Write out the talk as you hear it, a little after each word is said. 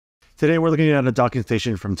Today we're looking at a docking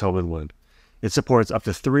station from TobenOne. It supports up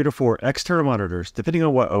to 3 to 4 external monitors depending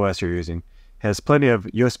on what OS you're using. It has plenty of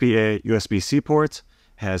USB-A, USB-C ports,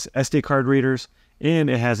 has SD card readers, and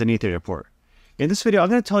it has an Ethernet port. In this video, I'm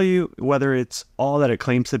going to tell you whether it's all that it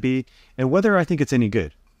claims to be and whether I think it's any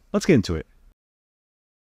good. Let's get into it.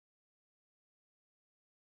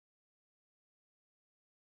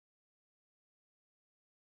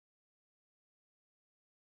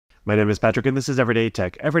 My name is Patrick and this is Everyday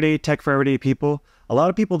Tech. Everyday Tech for everyday people. A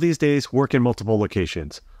lot of people these days work in multiple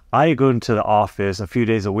locations. I go into the office a few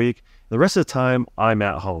days a week. The rest of the time, I'm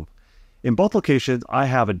at home. In both locations, I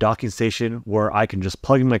have a docking station where I can just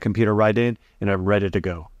plug in my computer right in and I'm ready to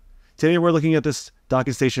go. Today, we're looking at this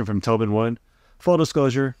docking station from TobenOne. Full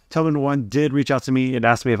disclosure, TobenOne did reach out to me and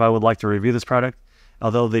asked me if I would like to review this product.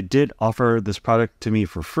 Although they did offer this product to me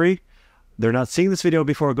for free, they're not seeing this video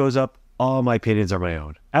before it goes up. All my opinions are my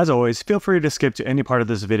own. As always, feel free to skip to any part of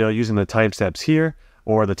this video using the timestamps here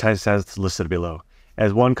or the timestamps listed below.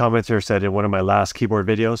 As one commenter said in one of my last keyboard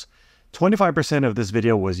videos, 25% of this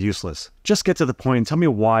video was useless. Just get to the point and tell me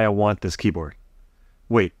why I want this keyboard.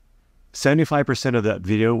 Wait, 75% of that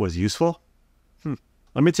video was useful?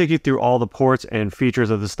 Let me take you through all the ports and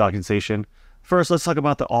features of this docking station. First, let's talk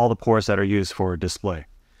about all the ports that are used for display.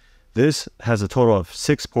 This has a total of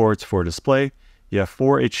 6 ports for display. You have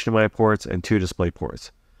 4 HDMI ports and 2 display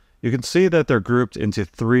ports. You can see that they're grouped into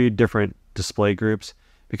 3 different display groups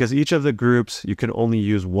because each of the groups you can only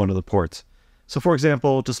use one of the ports. So for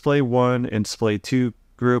example, display 1 and display 2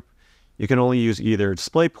 group, you can only use either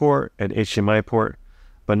display port and HDMI port,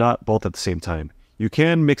 but not both at the same time. You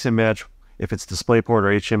can mix and match if it's display port or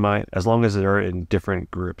HDMI as long as they're in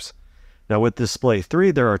different groups. Now with display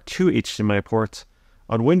 3, there are 2 HDMI ports.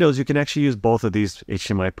 On Windows, you can actually use both of these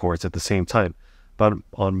HDMI ports at the same time. But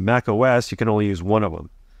on Mac OS, you can only use one of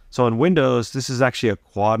them. So on Windows, this is actually a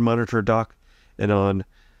quad monitor dock, and on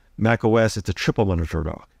Mac OS, it's a triple monitor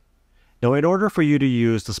dock. Now, in order for you to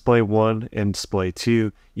use Display 1 and Display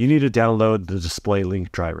 2, you need to download the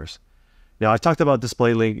DisplayLink drivers. Now, I talked about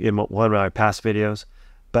DisplayLink in one of my past videos,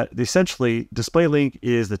 but essentially, DisplayLink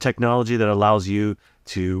is the technology that allows you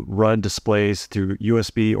to run displays through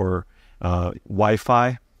USB or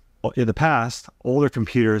Wi-Fi. In the past, older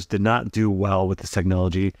computers did not do well with this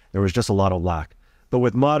technology. There was just a lot of lack. But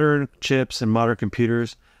with modern chips and modern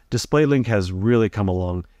computers, DisplayLink has really come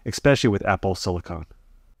along, especially with Apple Silicon.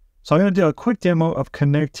 So I'm going to do a quick demo of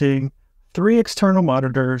connecting 3 external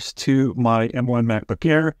monitors to my M1 MacBook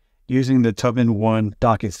Air using the TobenOne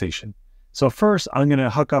docking station. So first, I'm going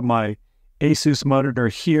to hook up my Asus monitor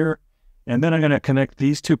here, and then I'm going to connect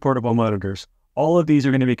these 2 portable monitors. All of these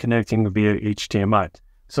are going to be connecting via HDMI.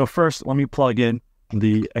 So first, let me plug in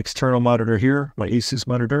the external monitor here, my Asus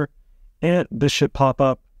monitor, and this should pop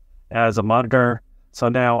up as a monitor. So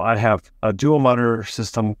now I have a dual monitor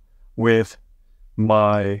system with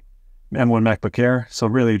my M1 MacBook Air, so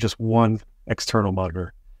really just one external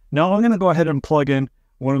monitor. Now I'm going to go ahead and plug in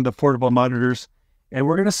one of the portable monitors, and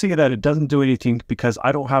we're going to see that it doesn't do anything because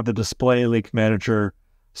I don't have the DisplayLink Manager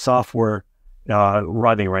software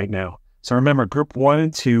running right now. So remember, group 1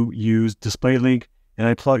 and 2 use DisplayLink, and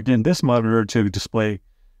I plugged in this monitor to display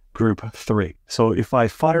group 3. So if I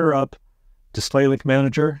fire up DisplayLink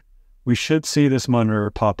Manager, we should see this monitor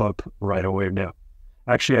pop up right away now.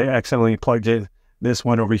 Actually, I accidentally plugged in this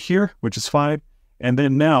one over here, which is fine. And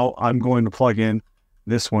then now I'm going to plug in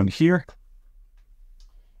this one here.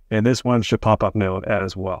 And this one should pop up now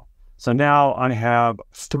as well. So now I have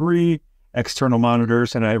 3 external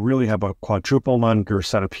monitors, and I really have a quadruple monitor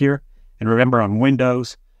setup here. And remember, on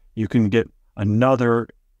Windows, you can get another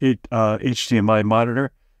HDMI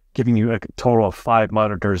monitor, giving you a total of 5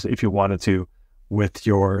 monitors if you wanted to, with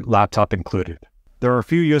your laptop included. There are a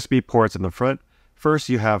few USB ports in the front. First,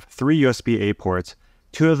 you have 3 USB-A ports.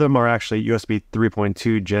 2 of them are actually USB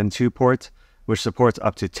 3.2 Gen 2 ports, which supports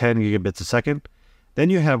up to 10 gigabits a second. Then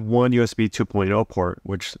you have 1 USB 2.0 port,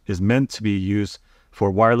 which is meant to be used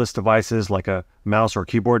for wireless devices like a mouse or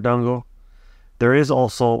keyboard dongle. There is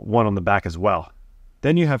also one on the back as well.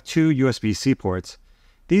 Then you have 2 USB-C ports.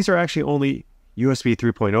 These are actually only USB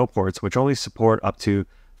 3.0 ports, which only support up to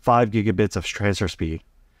 5 gigabits of transfer speed.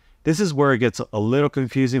 This is where it gets a little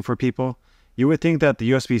confusing for people. You would think that the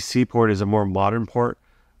USB-C port is a more modern port,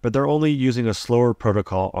 but they're only using a slower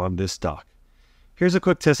protocol on this dock. Here's a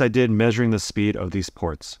quick test I did measuring the speed of these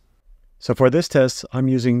ports. So for this test, I'm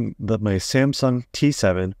using my Samsung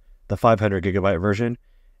T7, the 500 gigabyte version,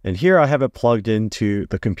 and here I have it plugged into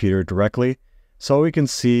the computer directly, so we can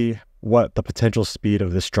see what the potential speed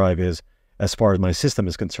of this drive is as far as my system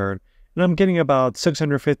is concerned. And I'm getting about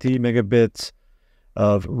 650 megabits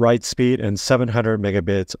of write speed and 700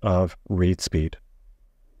 megabits of read speed.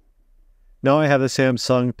 Now I have the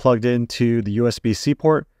Samsung plugged into the USB-C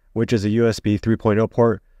port, which is a USB 3.0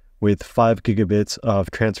 port with 5 gigabits of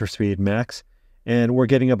transfer speed max. And we're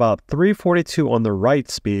getting about 342 on the write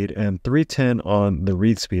speed and 310 on the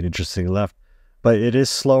read speed, interestingly enough. But it is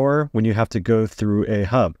slower when you have to go through a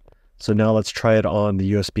hub. So now let's try it on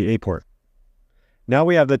the USB-A port. Now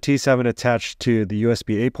we have the T7 attached to the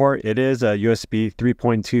USB-A port. It is a USB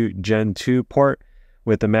 3.2 Gen 2 port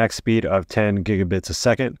with a max speed of 10 gigabits a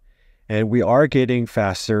second. And we are getting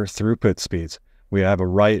faster throughput speeds. We have a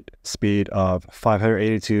write speed of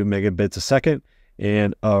 582 megabits a second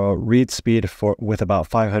and a read speed with about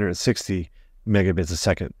 560 megabits a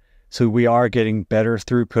second. So we are getting better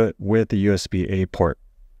throughput with the USB-A port.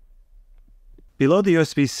 Below the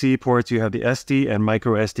USB-C ports, you have the SD and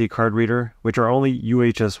micro SD card reader, which are only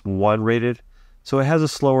UHS 1 rated. So it has a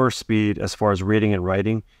slower speed as far as reading and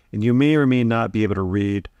writing, and you may or may not be able to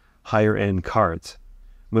read higher end cards.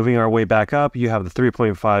 Moving our way back up, you have the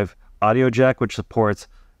 3.5 audio jack, which supports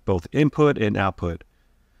both input and output.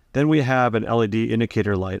 Then we have an LED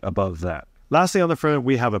indicator light above that. Lastly, on the front,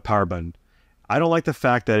 we have a power button. I don't like the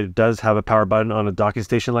fact that it does have a power button on a docking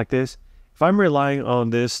station like this. If I'm relying on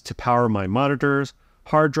this to power my monitors,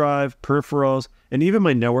 hard drive, peripherals, and even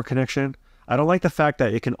my network connection, I don't like the fact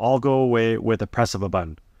that it can all go away with the press of a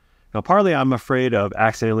button. Now, partly I'm afraid of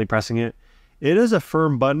accidentally pressing it. It is a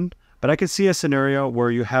firm button, but I can see a scenario where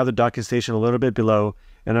you have the docking station a little bit below,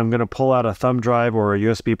 and I'm going to pull out a thumb drive or a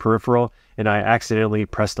USB peripheral, and I accidentally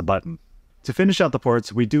press the button. To finish out the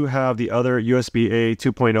ports, we do have the other USB-A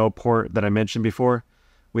 2.0 port that I mentioned before.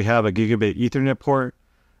 We have a gigabit Ethernet port.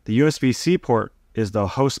 The USB-C port is the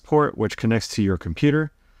host port, which connects to your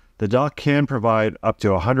computer. The dock can provide up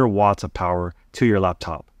to 100 watts of power to your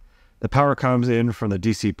laptop. The power comes in from the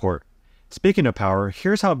DC port. Speaking of power,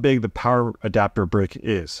 here's how big the power adapter brick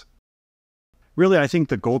is. Really, I think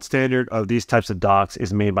the gold standard of these types of docks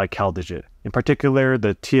is made by CalDigit, in particular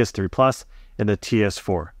the TS3 Plus and the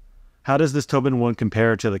TS4. How does this TobenOne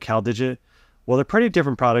compare to the CalDigit? Well, they're pretty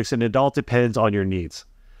different products, and it all depends on your needs.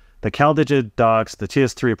 The CalDigit docks, the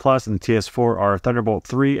TS3 Plus and the TS4, are Thunderbolt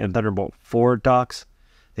 3 and Thunderbolt 4 docks.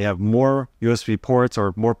 They have more USB ports,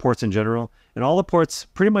 or more ports in general, and all the ports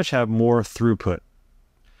pretty much have more throughput.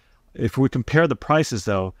 If we compare the prices,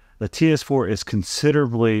 though, the TS4 is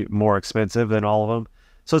considerably more expensive than all of them,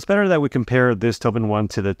 so it's better that we compare this TobenOne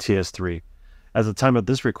to the TS3. At the time of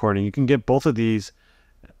this recording, you can get both of these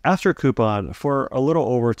after a coupon for a little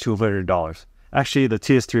over $200. Actually, the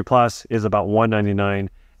TS3 Plus is about $199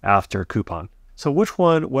 after coupon. So which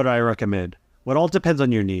one would I recommend? Well, it all depends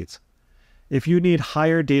on your needs. If you need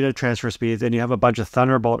higher data transfer speeds and you have a bunch of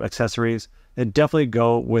Thunderbolt accessories, then definitely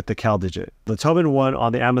go with the CalDigit. The TobenOne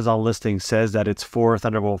on the Amazon listing says that it's for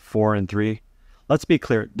Thunderbolt 4 and 3. Let's be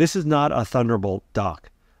clear, this is not a Thunderbolt dock.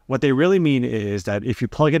 What they really mean is that if you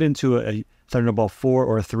plug it into a Thunderbolt 4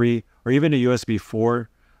 or 3, or even a USB 4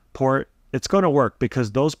 port, it's going to work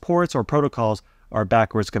because those ports or protocols are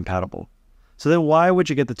backwards compatible. So then why would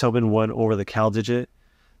you get the TobenOne over the CalDigit?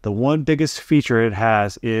 The one biggest feature it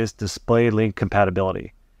has is DisplayLink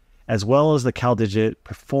compatibility. As well as the CalDigit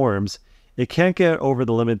performs, it can't get over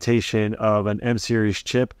the limitation of an M-series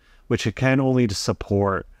chip, which it can only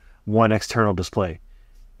support one external display.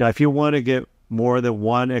 Now, if you want to get more than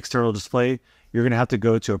one external display, you're going to have to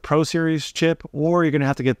go to a Pro Series chip, or you're going to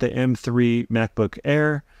have to get the M3 MacBook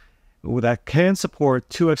Air that can support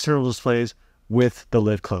 2 external displays with the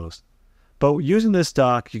lid closed. But using this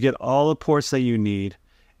dock, you get all the ports that you need,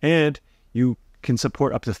 and you can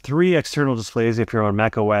support up to 3 external displays if you're on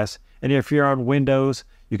Mac OS, and if you're on Windows,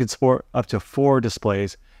 you can support up to 4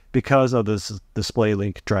 displays because of the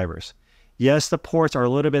DisplayLink drivers. Yes, the ports are a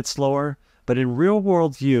little bit slower, but in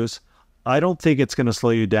real-world use, I don't think it's going to slow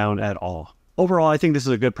you down at all. Overall, I think this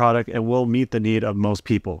is a good product and will meet the need of most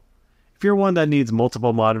people. If you're one that needs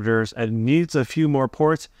multiple monitors and needs a few more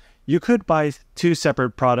ports, you could buy 2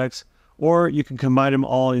 separate products, or you can combine them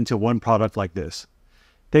all into one product like this.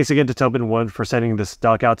 Thanks again to TobenOne for sending this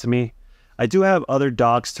dock out to me. I do have other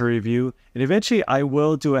docks to review, and eventually I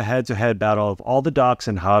will do a head-to-head battle of all the docks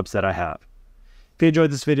and hubs that I have. If you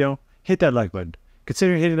enjoyed this video, hit that like button.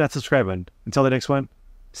 Consider hitting that subscribe button. Until the next one,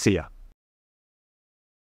 see ya.